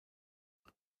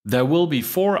There will be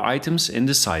 4 items in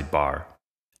the sidebar: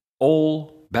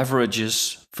 all,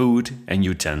 beverages, food and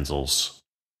utensils.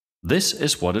 This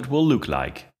is what it will look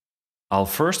like. I'll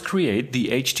first create the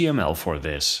HTML for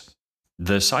this.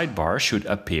 The sidebar should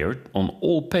appear on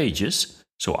all pages,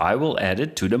 so I will add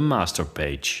it to the master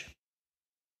page.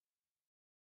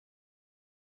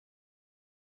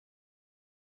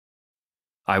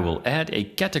 I will add a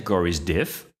categories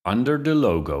div under the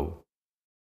logo.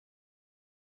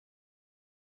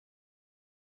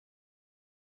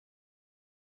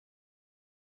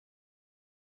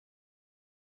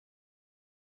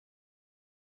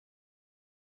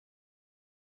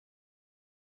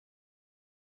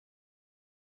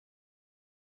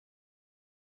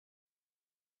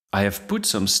 I have put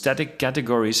some static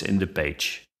categories in the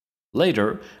page.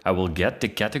 Later, I will get the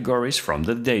categories from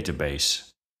the database.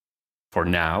 For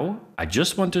now, I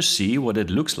just want to see what it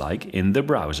looks like in the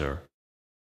browser.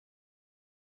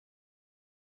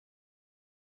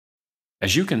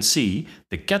 As you can see,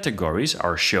 the categories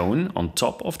are shown on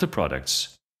top of the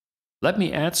products. Let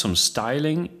me add some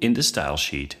styling in the style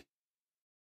sheet.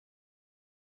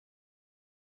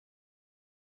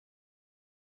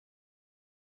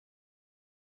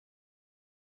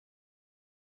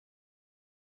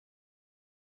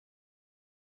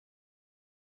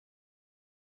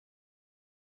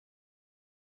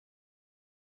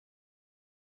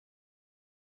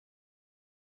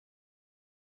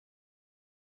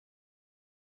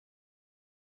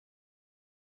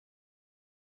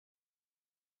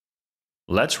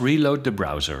 Let's reload the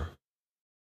browser.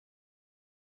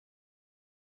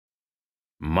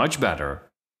 Much better.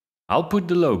 I'll put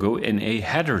the logo in a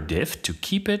header div to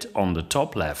keep it on the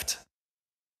top left.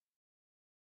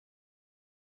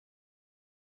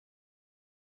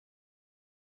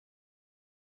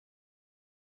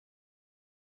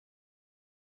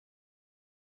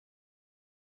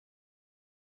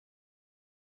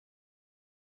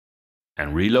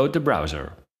 And reload the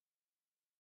browser.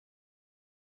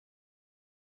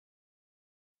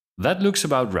 That looks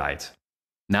about right.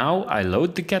 Now I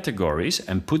load the categories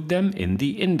and put them in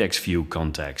the index view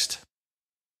context.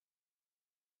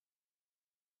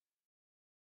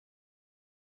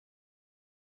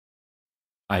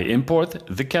 I import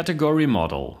the category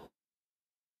model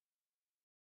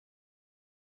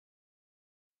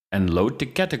and load the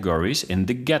categories in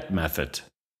the get method.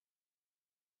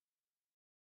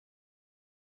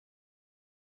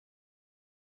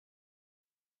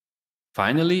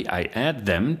 Finally, I add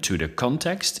them to the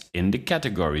context in the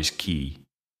categories key.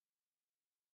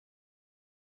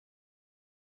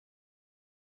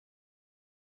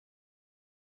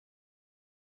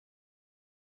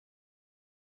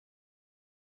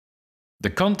 The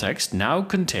context now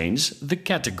contains the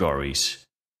categories.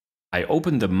 I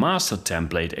open the master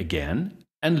template again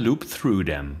and loop through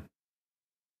them.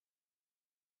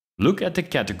 Look at the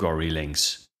category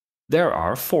links. There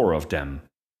are 4 of them.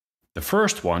 The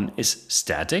first one is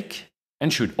static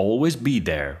and should always be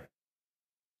there.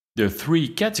 The 3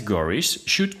 categories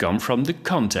should come from the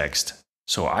context,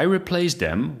 so I replace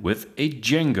them with a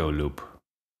Django loop.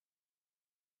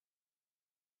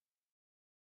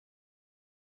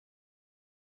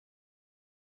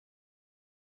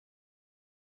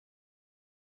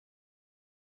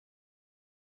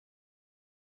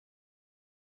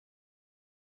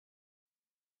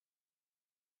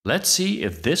 Let's see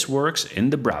if this works in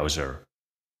the browser.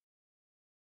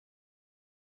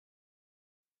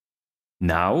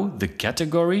 Now the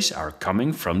categories are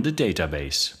coming from the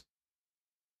database.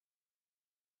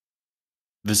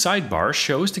 The sidebar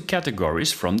shows the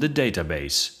categories from the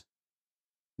database.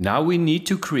 Now we need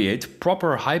to create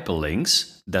proper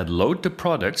hyperlinks that load the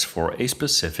products for a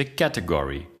specific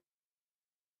category.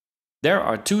 There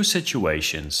are 2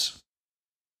 situations: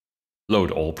 load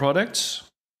all products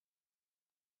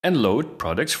and load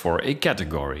products for a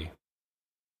category.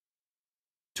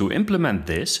 To implement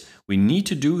this, we need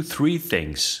to do 3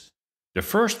 things. The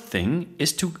first thing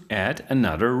is to add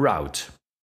another route.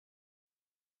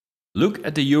 Look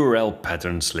at the URL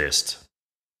patterns list.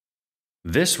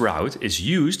 This route is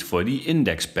used for the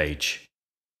index page.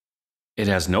 It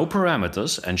has no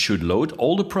parameters and should load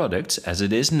all the products as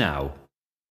it is now.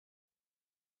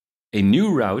 A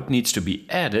new route needs to be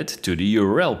added to the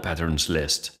URL patterns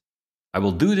list. I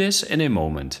will do this in a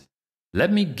moment.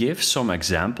 Let me give some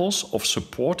examples of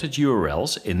supported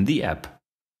URLs in the app.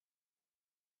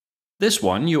 This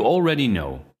one you already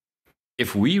know.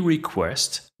 If we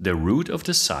request the root of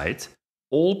the site,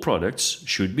 all products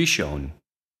should be shown.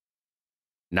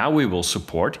 Now we will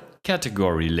support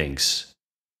category links.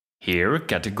 Here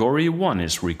category 1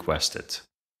 is requested.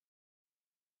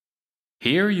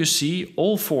 Here you see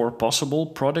all 4 possible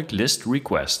product list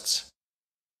requests.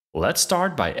 Let's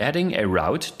start by adding a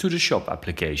route to the shop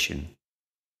application.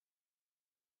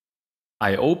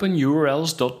 I open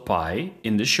urls.py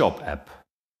in the shop app.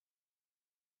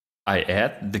 I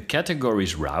add the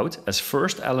categories route as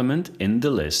first element in the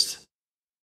list.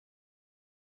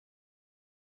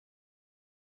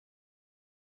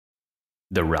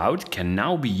 The route can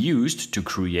now be used to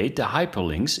create the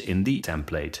hyperlinks in the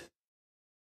template.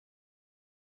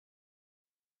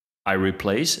 I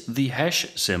replace the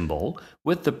hash symbol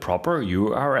with the proper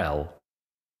URL.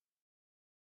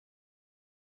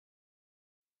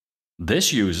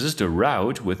 This uses the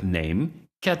route with name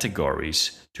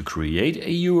categories to create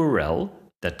a URL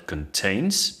that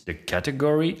contains the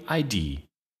category ID.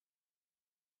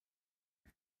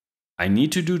 I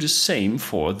need to do the same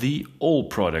for the All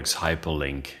Products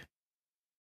hyperlink.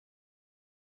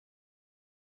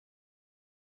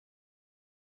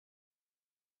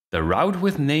 The route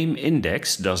with name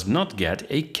index does not get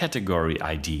a category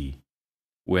ID.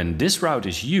 When this route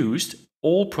is used,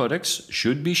 all products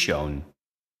should be shown.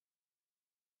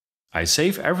 I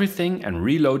save everything and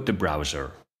reload the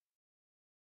browser.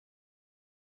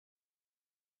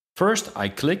 First, I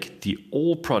click the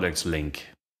All Products link.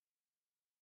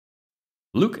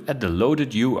 Look at the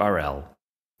loaded URL.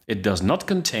 It does not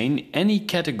contain any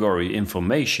category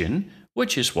information,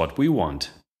 which is what we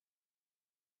want.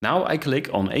 Now I click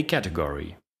on a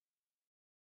category.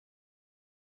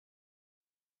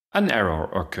 An error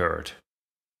occurred.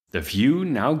 The view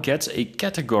now gets a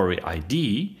category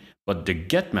ID, but the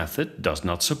get method does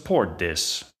not support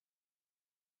this.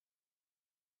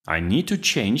 I need to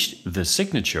change the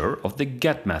signature of the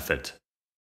get method.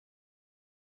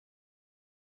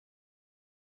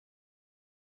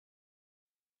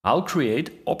 I'll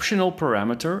create optional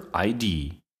parameter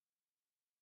ID.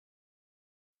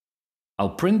 I'll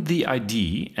print the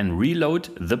ID and reload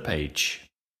the page.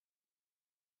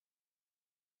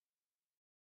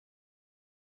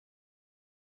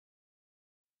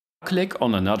 Click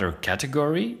on another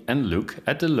category and look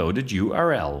at the loaded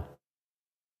URL.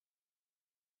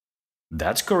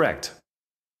 That's correct.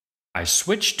 I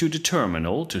switch to the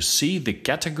terminal to see the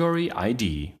category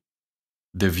ID.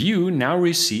 The view now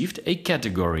received a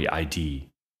category ID.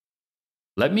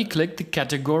 Let me click the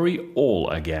category All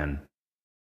again.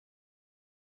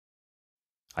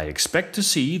 I expect to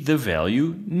see the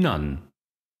value None.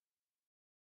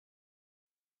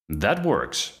 That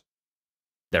works.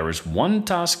 There is one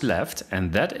task left,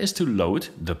 and that is to load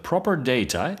the proper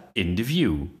data in the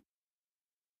view.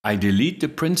 I delete the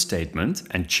print statement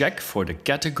and check for the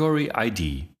category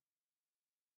ID.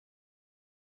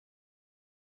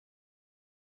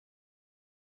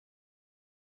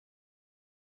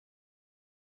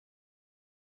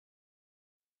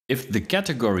 If the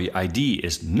category ID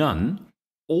is None,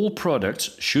 all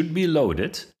products should be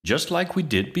loaded just like we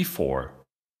did before.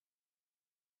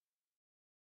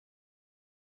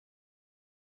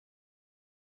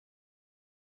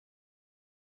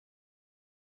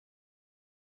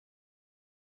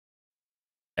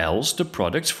 Else the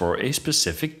products for a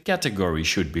specific category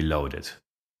should be loaded.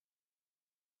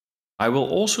 I will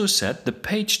also set the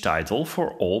page title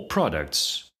for all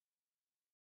products.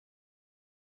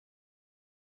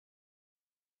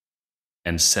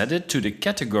 And set it to the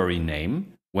category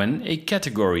name when a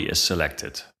category is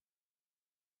selected.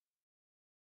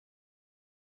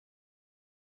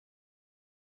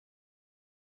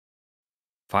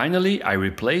 Finally, I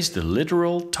replace the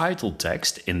literal title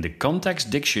text in the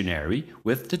context dictionary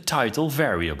with the title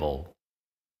variable.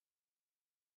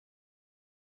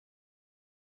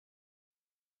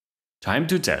 Time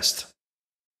to test.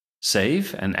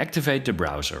 Save and activate the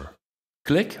browser.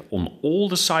 Click on all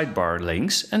the sidebar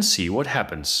links and see what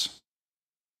happens.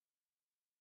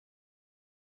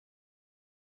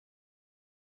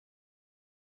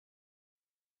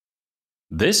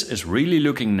 This is really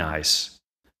looking nice.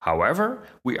 However,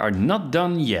 we are not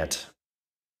done yet.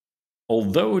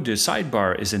 Although the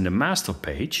sidebar is in the master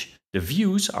page, the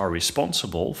views are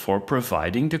responsible for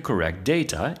providing the correct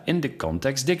data in the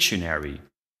context dictionary.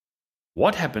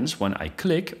 What happens when I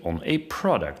click on a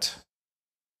product?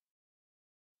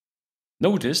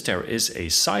 Notice there is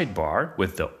a sidebar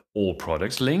with the All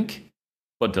Products link,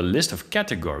 but the list of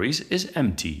categories is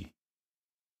empty.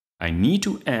 I need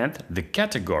to add the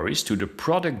categories to the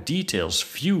product details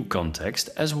view context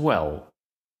as well.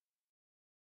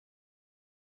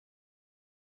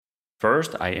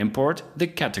 First, I import the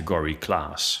category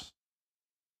class.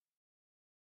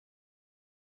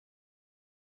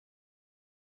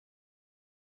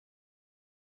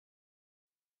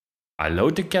 I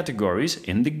load the categories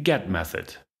in the get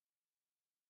method.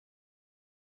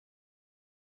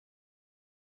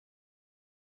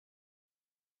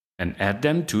 and add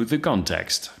them to the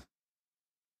context.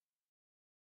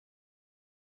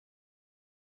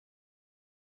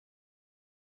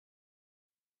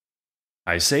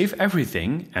 I save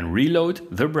everything and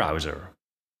reload the browser.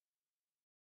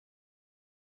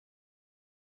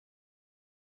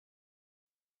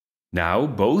 Now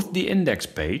both the index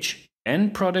page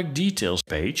and product details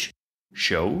page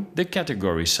show the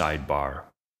category sidebar.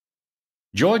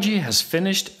 Georgie has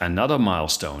finished another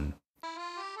milestone.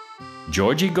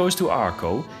 Georgie goes to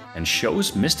Arco and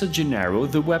shows Mr. Gennaro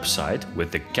the website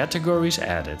with the categories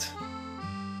added.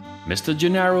 Mr.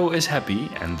 Gennaro is happy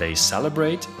and they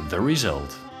celebrate the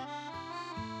result.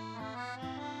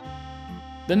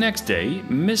 The next day,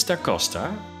 Mr.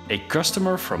 Costa, a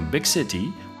customer from Big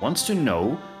City, wants to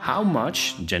know how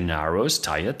much Gennaro's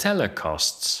tagliatelle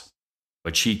costs.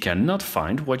 But she cannot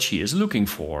find what she is looking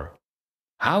for.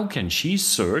 How can she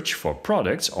search for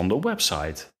products on the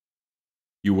website?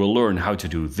 You will learn how to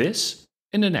do this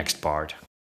in the next part.